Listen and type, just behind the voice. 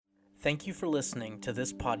Thank you for listening to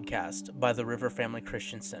this podcast by the River Family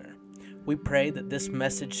Christian Center. We pray that this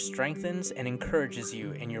message strengthens and encourages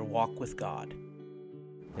you in your walk with God.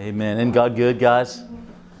 Amen. Isn't God good, guys?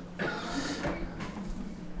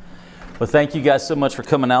 Well, thank you guys so much for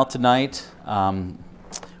coming out tonight.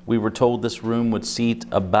 We were told this room would seat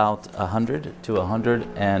about 100 to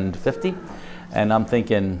 150. And I'm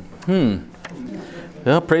thinking,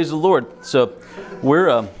 well, praise the Lord. So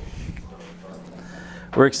we're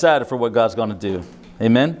excited for what God's going to do.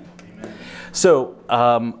 Amen? So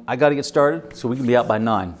I got to get started so we can be out by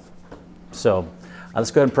 9. So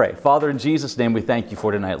let's go ahead and pray. Father, in Jesus' name, we thank you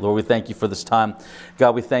for tonight. Lord, we thank you for this time.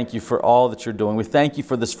 God, we thank you for all that you're doing. We thank you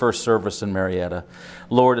for this first service in Marietta.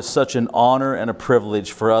 Lord, it's such an honor and a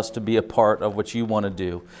privilege for us to be a part of what you want to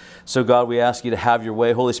do. So God, we ask you to have your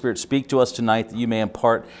way. Holy Spirit, speak to us tonight that you may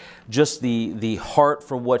impart just the heart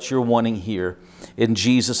for what you're wanting here. In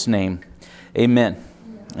Jesus' name, amen.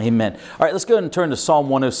 Amen. All right, let's go ahead and turn to Psalm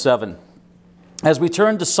 107. As we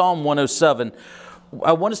turn to Psalm 107,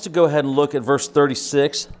 I want us to go ahead and look at verse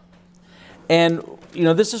 36. And, you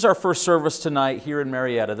know, this is our first service tonight here in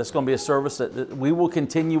Marietta. This is going to be a service that we will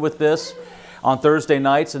continue with this on Thursday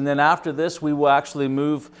nights. And then after this, we will actually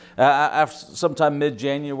move, sometime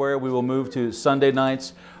mid-January, we will move to Sunday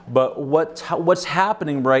nights. But what's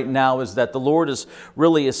happening right now is that the Lord is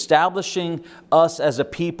really establishing us as a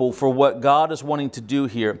people for what God is wanting to do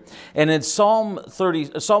here. And in Psalm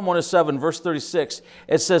 107, verse 36,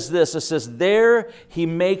 it says this. It says, "There he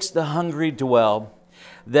makes the hungry dwell,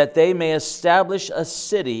 that they may establish a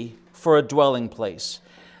city for a dwelling place."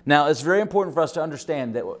 Now, it's very important for us to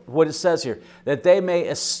understand that what it says here, that they may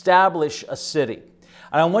establish a city.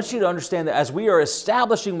 And I want you to understand that as we are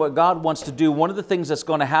establishing what God wants to do, one of the things that's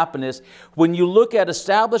going to happen is when you look at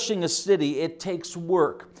establishing a city, it takes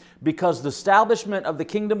work, because the establishment of the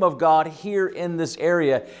kingdom of God here in this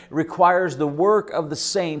area requires the work of the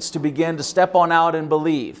saints to begin to step on out and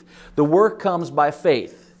believe. The work comes by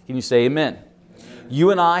faith. Can you say amen?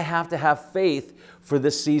 You and I have to have faith for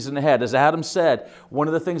this season ahead. As Adam said, one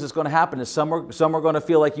of the things that's going to happen is some are going to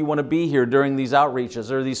feel like you want to be here during these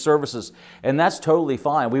outreaches or these services, and that's totally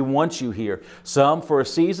fine. We want you here. Some for a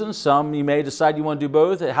season, some you may decide you want to do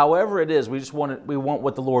both. However it is, we want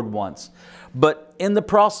what the Lord wants. But in the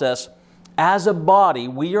process, as a body,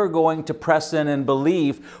 we are going to press in and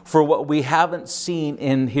believe for what we haven't seen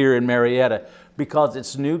in here in Marietta, because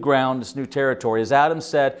it's new ground, it's new territory. As Adam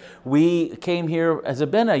said, we came here, has it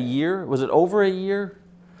been a year? Was it over a year?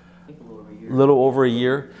 I think a little over a year. A little over a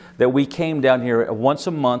year that we came down here once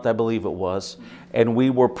a month, I believe it was, and we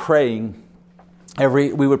were praying.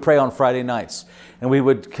 We would pray on Friday nights, and we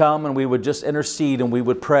would come and we would just intercede and we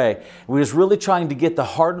would pray. We was really trying to get the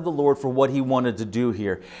heart of the Lord for what He wanted to do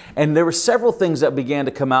here. And there were several things that began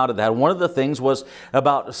to come out of that. One of the things was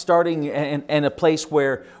about starting in a place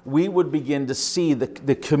where we would begin to see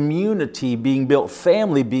the community being built,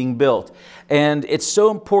 family being built. And it's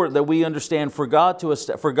so important that we understand for God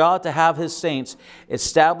to have His saints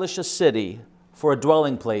establish a city for a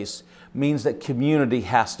dwelling place means that community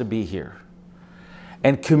has to be here.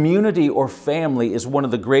 And community or family is one of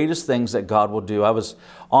the greatest things that God will do. I was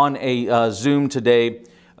on a Zoom today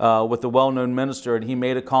with a well-known minister, and he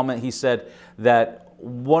made a comment. He said that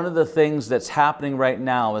one of the things that's happening right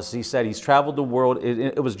now is, he said he's traveled the world.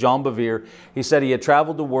 It was John Bevere. He said he had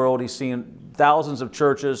traveled the world. He's seen thousands of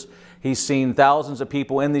churches. He's seen thousands of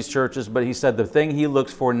people in these churches. But he said the thing he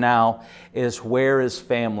looks for now is, where is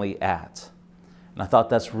family at? And I thought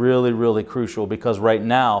that's really, really crucial, because right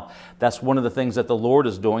now, that's one of the things that the Lord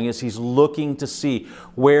is doing, is He's looking to see,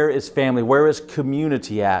 where is family, where is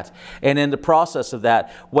community at? And in the process of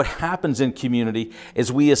that, what happens in community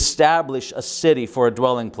is we establish a city for a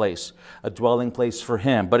dwelling place for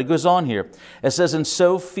Him. But it goes on here. It says, "And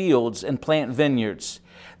sow fields and plant vineyards,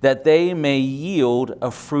 that they may yield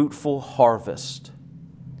a fruitful harvest."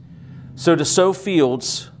 So to sow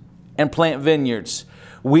fields and plant vineyards,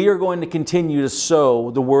 we are going to continue to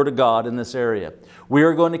sow the Word of God in this area. We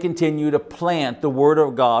are going to continue to plant the Word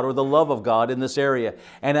of God or the love of God in this area.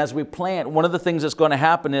 And as we plant, one of the things that's going to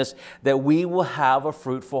happen is that we will have a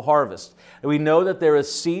fruitful harvest. We know that there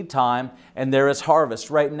is seed time and there is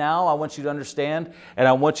harvest. Right now, I want you to understand, and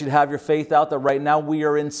I want you to have your faith out, that right now we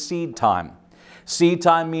are in seed time. Seed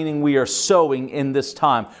time meaning we are sowing in this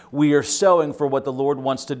time. We are sowing for what the Lord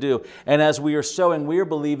wants to do. And as we are sowing, we are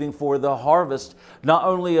believing for the harvest, not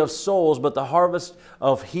only of souls, but the harvest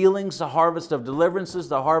of healings, the harvest of deliverances,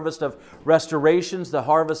 the harvest of restorations, the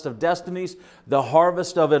harvest of destinies, the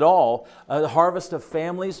harvest of it all, the harvest of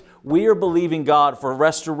families. We are believing God for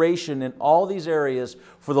restoration in all these areas,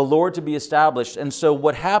 for the Lord to be established. And so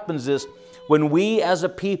what happens is, when we as a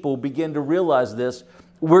people begin to realize this,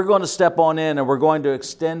 we're going to step on in and we're going to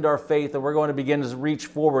extend our faith and we're going to begin to reach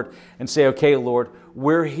forward and say, okay, Lord,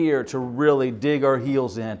 we're here to really dig our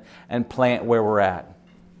heels in and plant where we're at.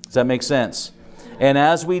 Does that make sense? And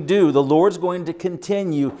as we do, the Lord's going to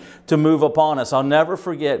continue to move upon us. I'll never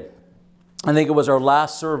forget, I think it was our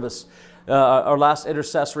last service, our last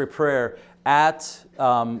intercessory prayer at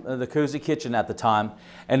the Cozy Kitchen at the time.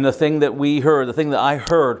 And the thing that I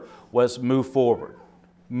heard was move forward,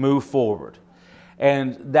 move forward.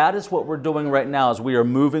 And that is what we're doing right now, as we are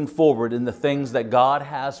moving forward in the things that God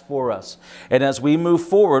has for us. And as we move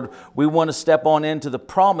forward, we want to step on into the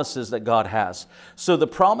promises that God has. So the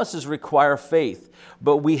promises require faith,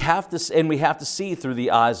 but we have to see through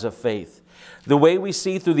the eyes of faith. The way we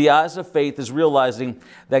see through the eyes of faith is realizing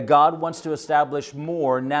that God wants to establish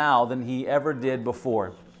more now than He ever did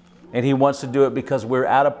before. And He wants to do it because we're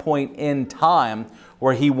at a point in time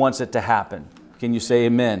where He wants it to happen. Can you say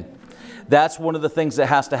amen? That's one of the things that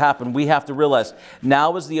has to happen. We have to realize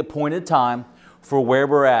now is the appointed time for where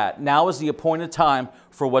we're at. Now is the appointed time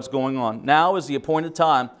for what's going on. Now is the appointed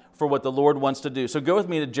time for what the Lord wants to do. So go with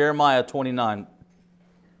me to Jeremiah 29.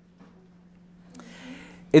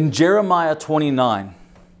 In Jeremiah 29,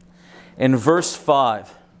 in verse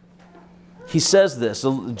 5, he says this.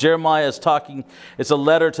 Jeremiah is talking, it's a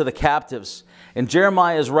letter to the captives. And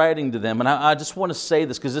Jeremiah is writing to them. And I just want to say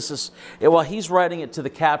this because while he's writing it to the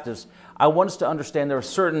captives, I want us to understand there are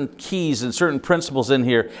certain keys and certain principles in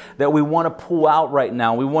here that we want to pull out right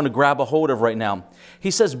now. We want to grab a hold of right now.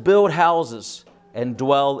 He says, build houses and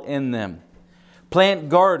dwell in them. Plant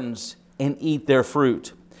gardens and eat their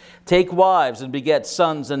fruit. Take wives and beget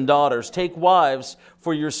sons and daughters. Take wives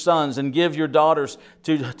for your sons and give your daughters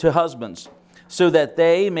to husbands, so that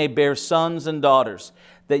they may bear sons and daughters,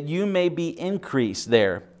 that you may be increased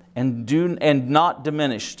there and not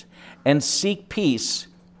diminished, and seek peace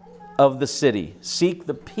of the city. Seek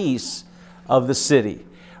the peace of the city.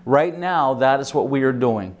 Right now, that is what we are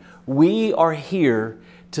doing. We are here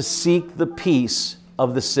to seek the peace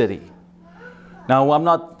of the city. Now,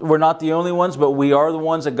 we're not the only ones, but we are the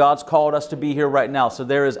ones that God's called us to be here right now. So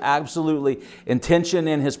there is absolutely intention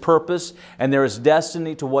in His purpose, and there is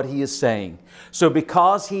destiny to what He is saying. So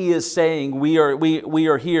because He is saying we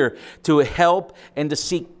are here to help and to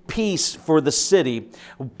seek peace for the city.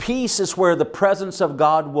 Peace is where the presence of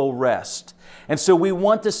God will rest. And so we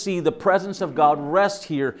want to see the presence of God rest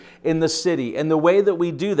here in the city. And the way that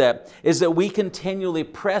we do that is that we continually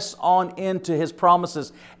press on into His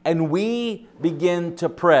promises and we begin to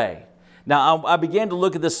pray. Now, I began to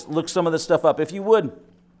look some of this stuff up. If you would,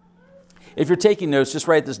 if you're taking notes, just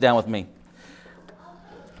write this down with me.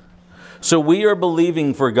 So we are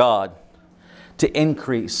believing for God to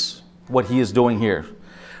increase what He is doing here.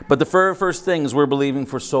 But the very first thing is we're believing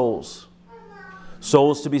for souls.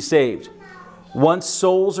 Souls to be saved. Once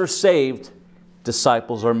souls are saved,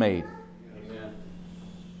 disciples are made. Amen.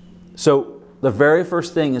 So the very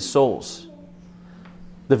first thing is souls.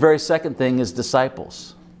 The very second thing is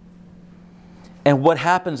disciples. And what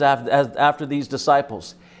happens after these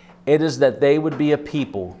disciples? It is that they would be a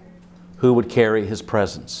people who would carry His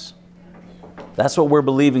presence. That's what we're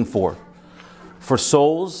believing for. For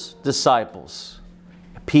souls, disciples,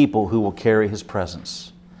 people who will carry His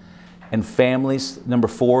presence. And families, number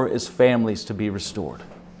 4 is families to be restored.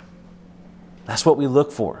 That's what we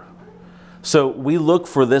look for. So we look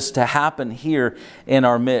for this to happen here in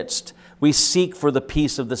our midst. We seek for the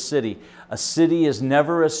peace of the city. A city is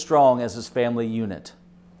never as strong as its family unit.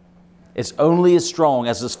 It's only as strong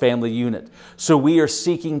as its family unit. So we are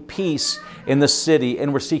seeking peace in the city,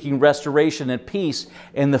 and we're seeking restoration and peace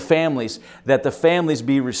in the families, that the families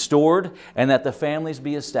be restored and that the families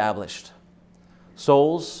be established.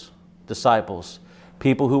 Souls, disciples,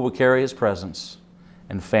 people who will carry His presence,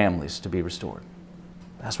 and families to be restored.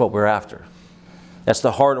 That's what we're after. That's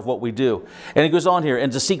the heart of what we do. And it goes on here,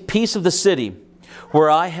 and to seek peace of the city, where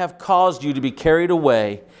I have caused you to be carried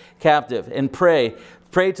away captive, and pray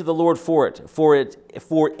to the Lord for it,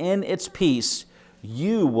 for in its peace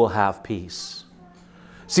you will have peace.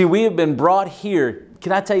 See, we have been brought here.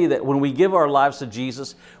 Can I tell you that when we give our lives to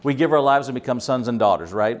Jesus, we give our lives and become sons and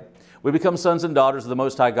daughters, right? We become sons and daughters of the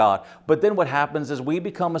Most High God. But then what happens is we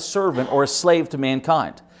become a servant or a slave to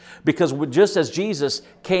mankind. Because just as Jesus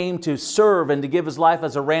came to serve and to give His life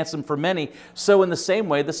as a ransom for many, so in the same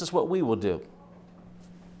way, this is what we will do.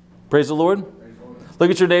 Praise the Lord. Look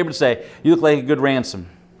at your neighbor and say, you look like a good ransom.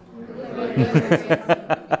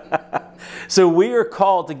 So we are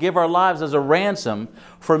called to give our lives as a ransom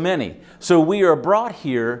for many. So we are brought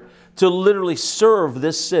here to literally serve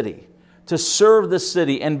this city, to serve the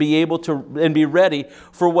city and be able to and be ready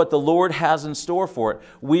for what the Lord has in store for it.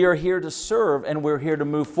 We are here to serve, and we're here to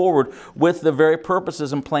move forward with the very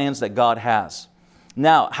purposes and plans that God has.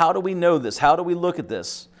 Now, how do we know this? How do we look at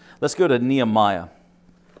this? Let's go to Nehemiah.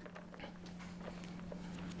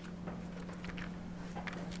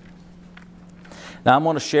 Now, I'm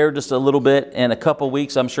going to share just a little bit. In a couple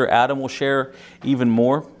weeks, I'm sure Adam will share even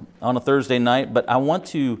more on a Thursday night. But I want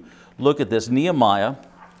to look at this. Nehemiah.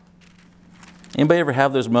 Anybody ever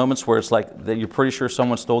have those moments where it's like that you're pretty sure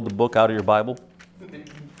someone stole the book out of your Bible?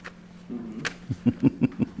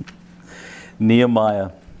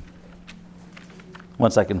 Nehemiah.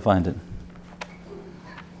 Once I can find it.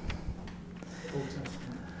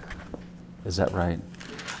 Is that right?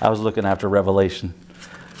 I was looking after Revelation.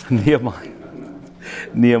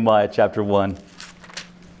 Nehemiah chapter 1.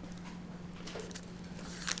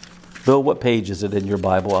 Bill, what page is it in your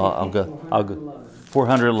Bible? I'll go.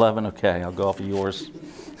 411. Okay, I'll go off of yours.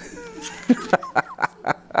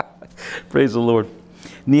 Praise the Lord.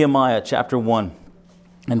 Nehemiah chapter 1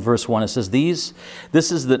 and verse 1. It says, These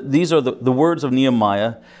are the words of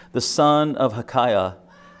Nehemiah, the son of Hilkiah.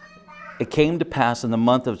 It came to pass in the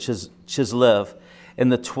month of Chislev, in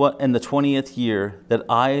the 20th year, that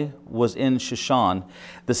I was in Shushan,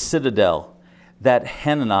 the citadel, that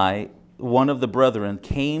Hanani, one of the brethren,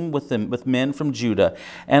 came with men from Judah,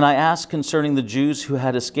 and I asked concerning the Jews who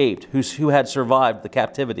had escaped, who had survived the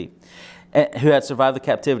captivity,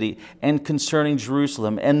 and concerning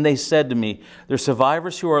Jerusalem. And they said to me, the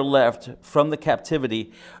survivors who are left from the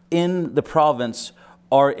captivity in the province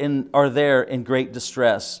are there in great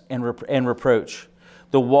distress and reproach.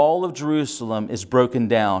 The wall of Jerusalem is broken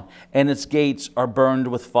down, and its gates are burned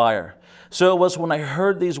with fire. So it was when I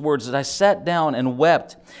heard these words that I sat down and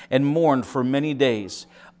wept and mourned for many days.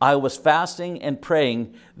 I was fasting and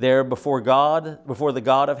praying there before the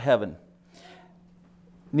God of heaven.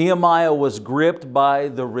 Nehemiah was gripped by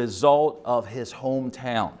the result of his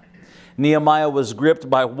hometown. Nehemiah was gripped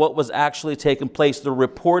by what was actually taking place. The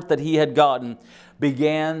report that he had gotten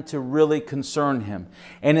began to really concern him.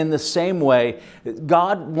 And in the same way,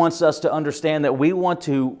 God wants us to understand that we want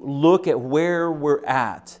to look at where we're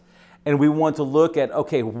at. And we want to look at,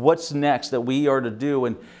 okay, what's next that we are to do?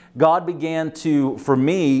 And God began to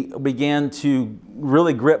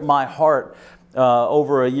really grip my heart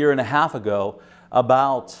over a year and a half ago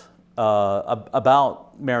about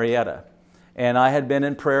Marietta. And I had been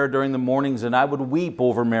in prayer during the mornings, and I would weep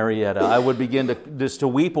over Marietta. I would begin to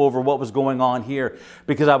weep over what was going on here,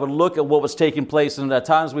 because I would look at what was taking place, and at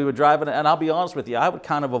times we would drive, and I'll be honest with you, I would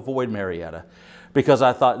kind of avoid Marietta, because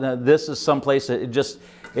I thought, no, this is someplace that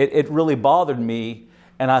it really bothered me,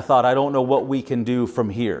 and I thought, I don't know what we can do from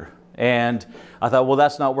here. And I thought, well,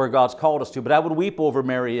 that's not where God's called us to. But I would weep over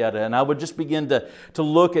Marietta, and I would just begin to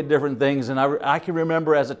look at different things. And I can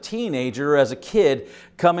remember as a teenager, as a kid,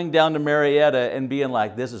 coming down to Marietta and being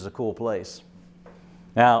like, this is a cool place.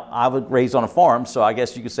 Now, I was raised on a farm, so I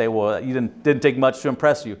guess you could say, well, you didn't take much to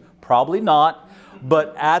impress you. Probably not.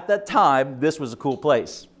 But at that time, this was a cool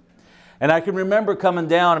place. And I can remember coming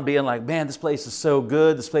down and being like, man, this place is so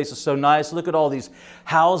good. This place is so nice. Look at all these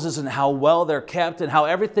houses and how well they're kept and how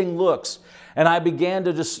everything looks. And I began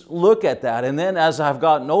to just look at that. And then as I've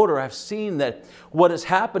gotten older, I've seen that what has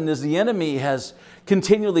happened is the enemy has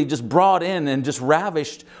continually just brought in and just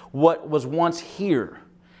ravished what was once here.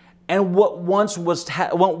 And what once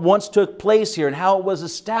took place here and how it was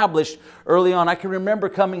established early on. I can remember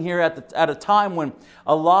coming here at a time when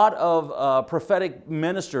a lot of prophetic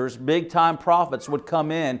ministers, big-time prophets, would come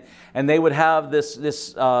in, and they would have this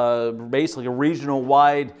basically a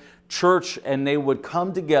regional-wide church, and they would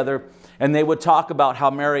come together and they would talk about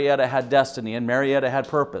how Marietta had destiny and Marietta had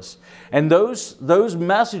purpose. And those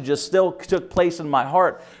messages still took place in my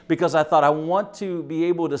heart, because I thought I want to be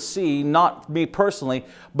able to see, not me personally,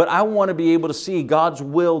 but I want to be able to see God's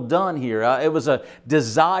will done here. It was a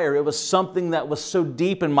desire. It was something that was so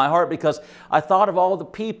deep in my heart, because I thought of all the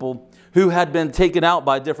people who had been taken out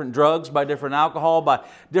by different drugs, by different alcohol, by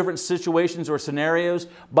different situations or scenarios,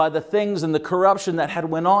 by the things and the corruption that had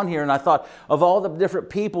went on here. And I thought of all the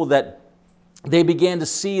different people that they began to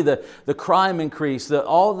see the crime increase,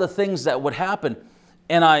 all the things that would happen.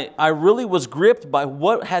 And I really was gripped by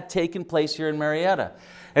what had taken place here in Marietta.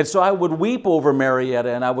 And so I would weep over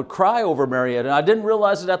Marietta, and I would cry over Marietta. And I didn't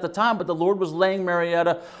realize it at the time, but the Lord was laying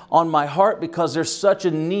Marietta on my heart, because there's such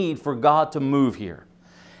a need for God to move here.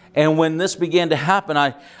 And when this began to happen,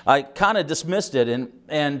 I kind of dismissed it.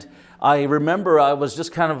 And I remember I was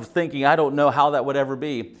just kind of thinking, I don't know how that would ever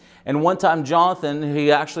be. And one time Jonathan,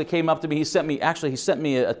 he actually came up to me, he sent me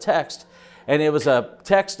a text, and it was a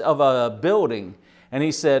text of a building. And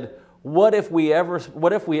he said, what if we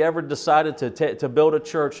ever decided to build a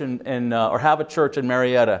church or have a church in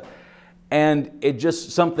Marietta, and it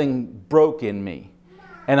just, something broke in me,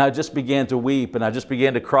 and I just began to weep, and I just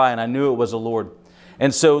began to cry, and I knew it was the Lord.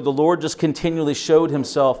 And so the Lord just continually showed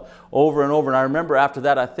himself over and over. And I remember after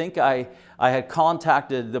that, I think I had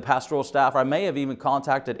contacted the pastoral staff. I may have even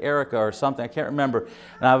contacted Erica or something. I can't remember.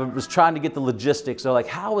 And I was trying to get the logistics. They're like,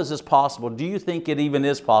 how is this possible? Do you think it even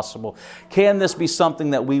is possible? Can this be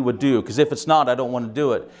something that we would do? Because if it's not, I don't want to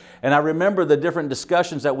do it. And I remember the different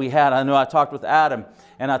discussions that we had. I know I talked with Adam,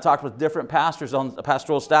 and I talked with different pastors on the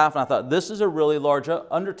pastoral staff. And I thought, this is a really large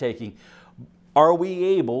undertaking. Are we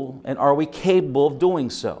able and are we capable of doing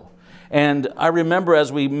so? And I remember as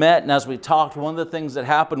we met and as we talked, one of the things that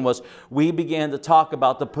happened was we began to talk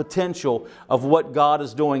about the potential of what God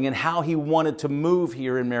is doing and how He wanted to move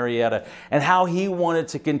here in Marietta and how He wanted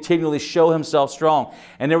to continually show Himself strong.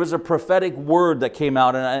 And there was a prophetic word that came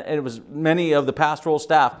out, and it was many of the pastoral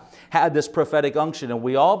staff had this prophetic unction, and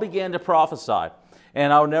we all began to prophesy.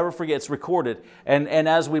 And I'll never forget, it's recorded. And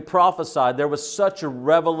as we prophesied, there was such a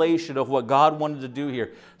revelation of what God wanted to do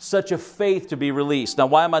here. Such a faith to be released. Now,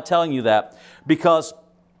 why am I telling you that? Because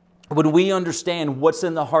when we understand what's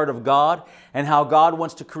in the heart of God and how God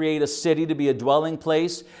wants to create a city to be a dwelling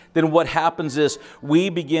place, then what happens is we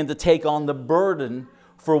begin to take on the burden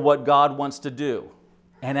for what God wants to do.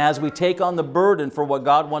 And as we take on the burden for what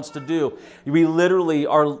God wants to do, we literally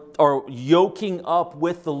are yoking up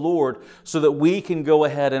with the Lord so that we can go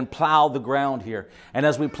ahead and plow the ground here. And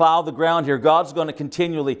as we plow the ground here, God's going to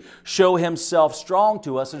continually show Himself strong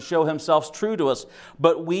to us and show Himself true to us.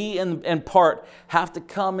 But we, in part, have to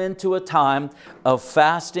come into a time of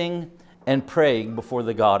fasting and praying before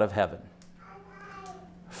the God of heaven.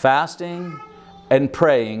 Fasting and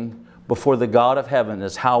praying before the God of heaven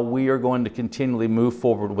is how we are going to continually move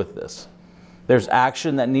forward with this. There's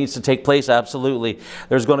action that needs to take place, absolutely.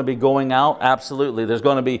 There's going to be going out, absolutely. There's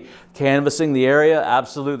going to be canvassing the area,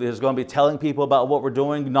 absolutely. There's going to be telling people about what we're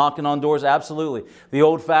doing, knocking on doors, absolutely. The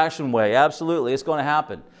old-fashioned way, absolutely. It's going to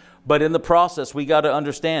happen. But in the process, we got to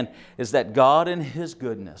understand is that God in His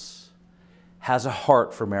goodness has a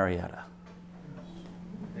heart for Marietta.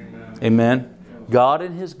 Amen. Amen. God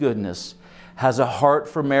in His goodness has a heart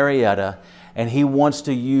for Marietta, and He wants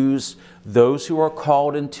to use those who are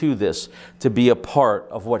called into this to be a part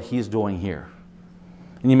of what He's doing here.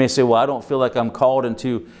 And you may say, well, I don't feel like I'm called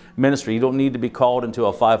into ministry. You don't need to be called into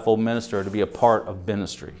a fivefold ministry to be a part of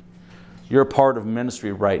ministry. You're a part of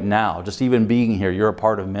ministry right now. Just even being here, you're a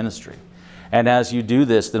part of ministry. And as you do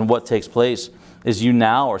this, then what takes place is you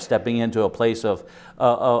now are stepping into a place of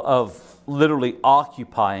literally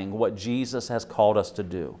occupying what Jesus has called us to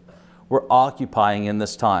do. We're occupying in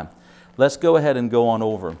this time. Let's go ahead and go on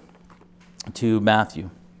over to Matthew.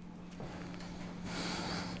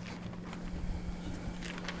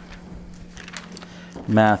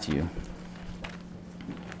 Matthew.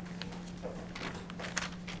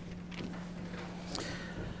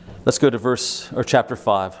 Let's go to chapter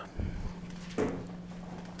 5.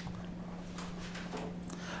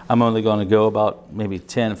 I'm only going to go about maybe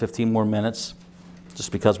 10, 15 more minutes,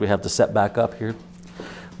 just because we have to set back up here.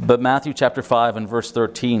 But Matthew chapter 5 and verse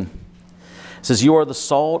 13 says, "You are the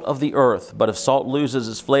salt of the earth, but if salt loses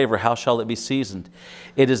its flavor, how shall it be seasoned?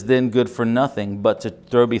 It is then good for nothing, but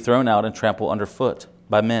to be thrown out and trampled underfoot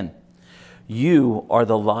by men. You are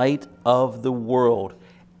the light of the world.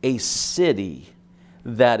 A city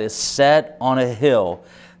that is set on a hill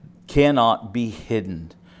cannot be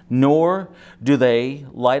hidden. Nor do they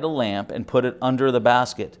light a lamp and put it under the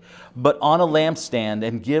basket, but on a lampstand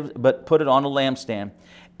put it on a lampstand.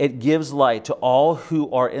 It gives light to all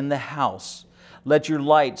who are in the house. Let your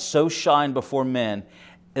light so shine before men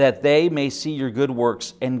that they may see your good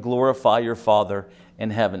works and glorify your Father in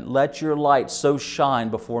heaven." Let your light so shine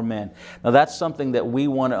before men. Now that's something that we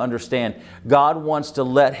want to understand. God wants to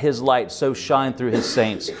let His light so shine through His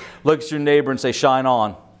saints. Look at your neighbor and say, "Shine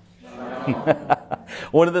on."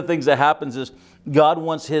 One of the things that happens is God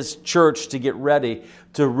wants His church to get ready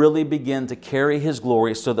to really begin to carry His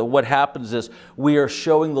glory, so that what happens is we are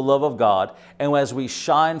showing the love of God. And as we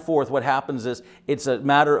shine forth, what happens is it's a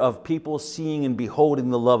matter of people seeing and beholding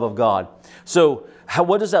the love of God. So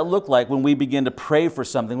what does that look like when we begin to pray for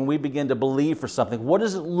something, when we begin to believe for something? What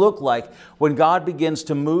does it look like when God begins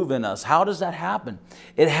to move in us? How does that happen?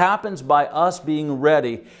 It happens by us being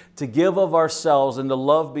ready to give of ourselves and to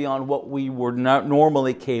love beyond what we were not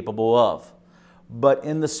normally capable of. But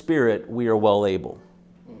in the Spirit, we are well able.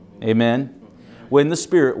 Amen? When in the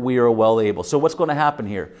Spirit, we are well able. So what's going to happen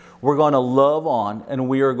here? We're going to love on, and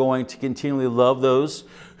we are going to continually love those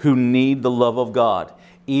who need the love of God.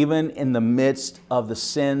 even in the midst of the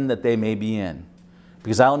sin that they may be in.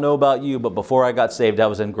 Because I don't know about you, but before I got saved, I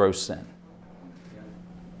was in gross sin.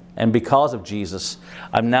 And because of Jesus,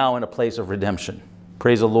 I'm now in a place of redemption.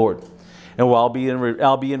 Praise the Lord. And I'll be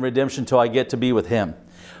in redemption till I get to be with Him.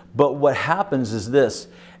 But what happens is this,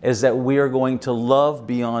 is that we are going to love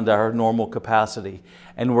beyond our normal capacity.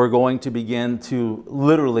 And we're going to begin to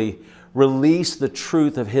literally release the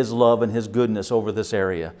truth of His love and His goodness over this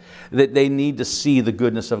area. That they need to see the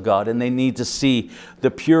goodness of God, and they need to see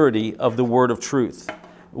the purity of the word of truth.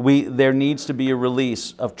 There needs to be a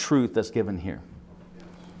release of truth that's given here.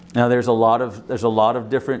 Now there's a lot of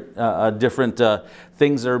different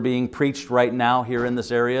things that are being preached right now here in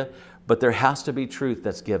this area, but there has to be truth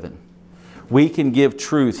that's given. We can give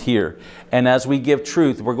truth here. And as we give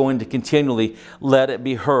truth, we're going to continually let it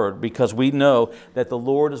be heard, because we know that the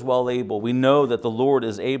Lord is well able. We know that the Lord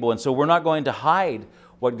is able. And so we're not going to hide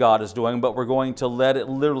what God is doing, but we're going to let it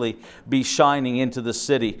literally be shining into the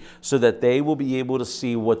city so that they will be able to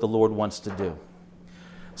see what the Lord wants to do.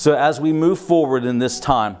 So as we move forward in this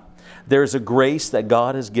time, there's a grace that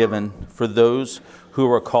God has given for those who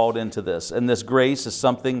are called into this. And this grace is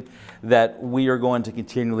something that we are going to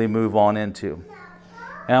continually move on into.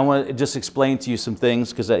 And I want to just explain to you some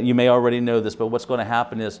things, because you may already know this, but what's going to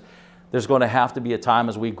happen is there's going to have to be a time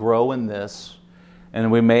as we grow in this,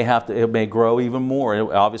 and it may grow even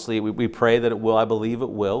more. Obviously, we pray that it will. I believe it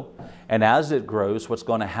will. And as it grows, what's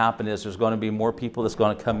going to happen is there's going to be more people that's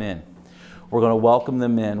going to come in. We're going to welcome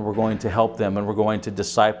them in. We're going to help them, and we're going to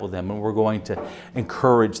disciple them, and we're going to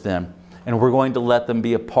encourage them, and we're going to let them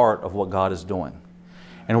be a part of what God is doing.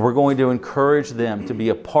 And we're going to encourage them to be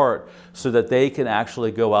a part so that they can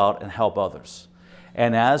actually go out and help others.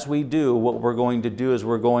 And as we do, what we're going to do is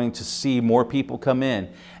we're going to see more people come in,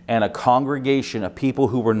 and a congregation of people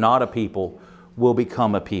who were not a people will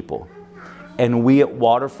become a people. And we at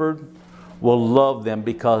Waterford will love them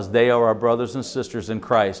because they are our brothers and sisters in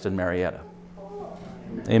Christ in Marietta.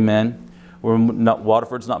 Amen.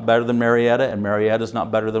 Waterford's not better than Marietta, and Marietta's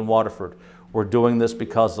not better than Waterford. We're doing this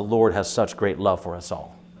because the Lord has such great love for us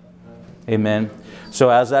all. Amen. So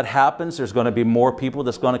as that happens, there's going to be more people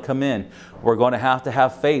that's going to come in. We're going to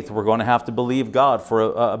have faith. We're going to have to believe God for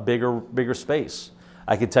a bigger space.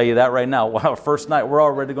 I can tell you that right now. Wow, first night, we're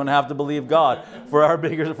already going to have to believe God for a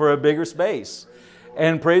bigger space.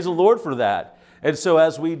 And praise the Lord for that. And so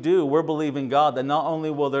as we do, we're believing God that not only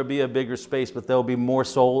will there be a bigger space, but there'll be more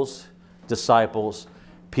souls, disciples,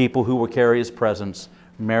 people who will carry His presence,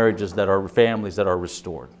 families that are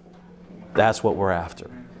restored. That's what we're after.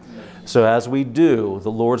 So as we do, the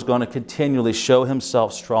Lord's going to continually show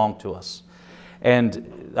Himself strong to us.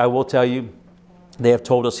 And I will tell you, they have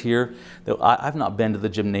told us here that I've not been to the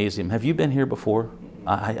gymnasium. Have you been here before?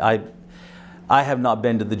 I have not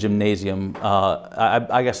been to the gymnasium.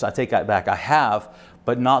 I guess I take that back. I have,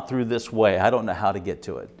 but not through this way. I don't know how to get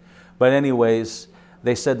to it. But anyways,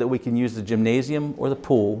 they said that we can use the gymnasium or the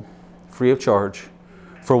pool free of charge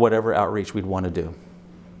for whatever outreach we'd want to do.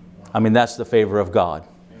 I mean, that's the favor of God.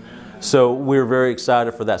 Amen. So we're very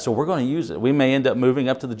excited for that. So we're going to use it. We may end up moving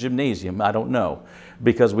up to the gymnasium. I don't know,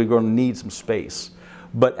 because we're going to need some space.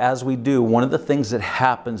 But as we do, one of the things that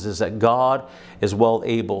happens is that God is well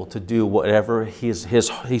able to do whatever He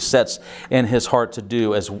sets in His heart to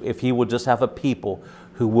do, as if He would just have a people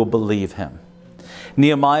who will believe Him.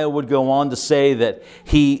 Nehemiah would go on to say that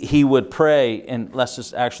he would pray, and let's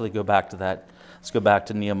just actually go back to that. Let's go back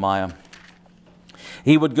to Nehemiah.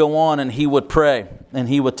 He would go on and he would pray, and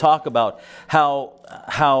he would talk about how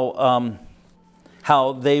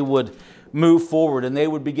they would move forward, and they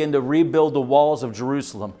would begin to rebuild the walls of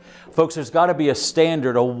Jerusalem. Folks, there's got to be a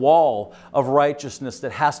standard, a wall of righteousness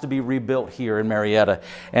that has to be rebuilt here in Marietta.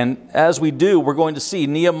 And as we do, we're going to see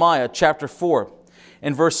Nehemiah chapter 4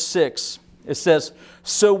 and verse 6. It says,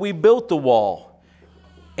 "So we built the wall,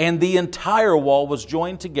 and the entire wall was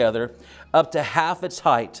joined together up to half its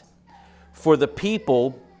height, for the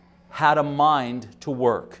people had a mind to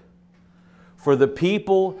work." For the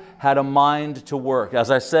people had a mind to work.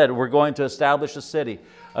 As I said, we're going to establish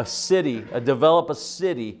develop a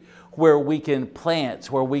city where we can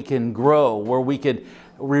plant, where we can grow, where we can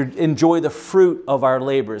enjoy the fruit of our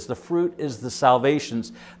labors. The fruit is the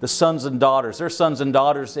salvations, the sons and daughters. There are sons and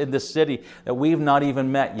daughters in this city that we've not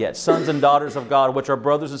even met yet. Sons and daughters of God, which are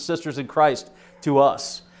brothers and sisters in Christ to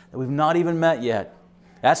us, that we've not even met yet.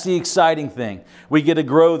 That's the exciting thing. We get to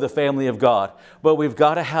grow the family of God. But we've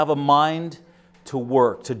got to have a mind to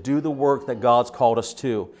work, to do the work that God's called us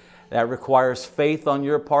to. That requires faith on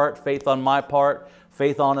your part, faith on my part,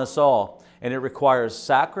 faith on us all. And it requires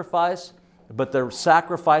sacrifice, but the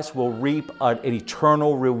sacrifice will reap an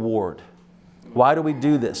eternal reward. Why do we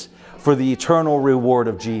do this? For the eternal reward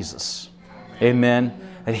of Jesus. Amen.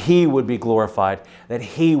 That He would be glorified, that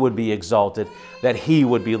He would be exalted, that He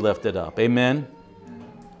would be lifted up. Amen.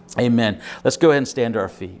 Amen. Let's go ahead and stand to our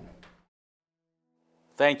feet.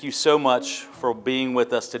 Thank you so much for being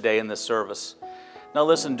with us today in this service. Now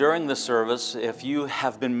listen, during this service, if you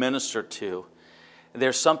have been ministered to,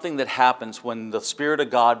 there's something that happens when the Spirit of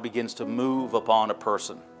God begins to move upon a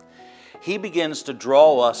person. He begins to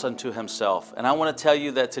draw us unto Himself. And I want to tell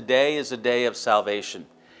you that today is a day of salvation.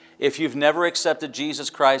 If you've never accepted Jesus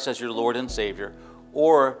Christ as your Lord and Savior,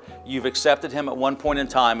 or you've accepted Him at one point in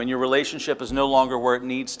time and your relationship is no longer where it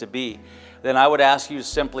needs to be, then I would ask you to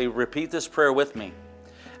simply repeat this prayer with me.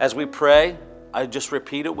 As we pray, I just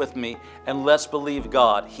repeat it with me, and let's believe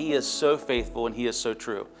God. He is so faithful and He is so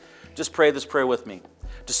true. Just pray this prayer with me.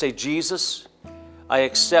 Just say, Jesus, I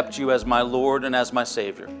accept You as my Lord and as my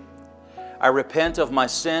Savior. I repent of my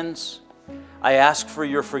sins. I ask for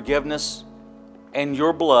Your forgiveness and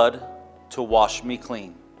Your blood to wash me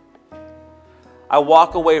clean. I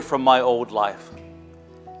walk away from my old life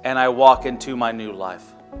and I walk into my new life.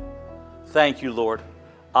 Thank You, Lord.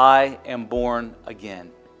 I am born again.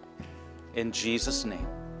 In Jesus' name,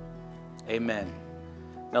 amen.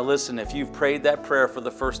 Now listen, if you've prayed that prayer for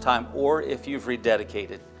the first time or if you've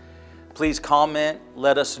rededicated, please comment,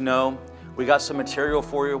 let us know. We got some material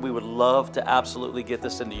for you. We would love to absolutely get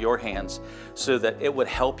this into your hands so that it would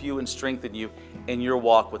help you and strengthen you in your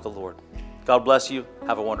walk with the Lord. God bless you.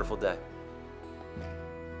 Have a wonderful day.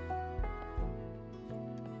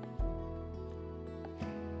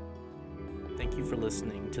 Thank you for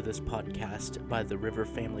listening to this podcast by the River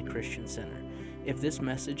Family Christian Center. If this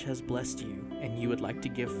message has blessed you and you would like to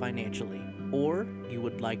give financially, or you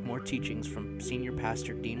would like more teachings from Senior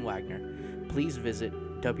Pastor Deane Wagner, please visit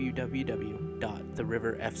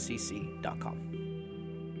www.theriverfcc.com.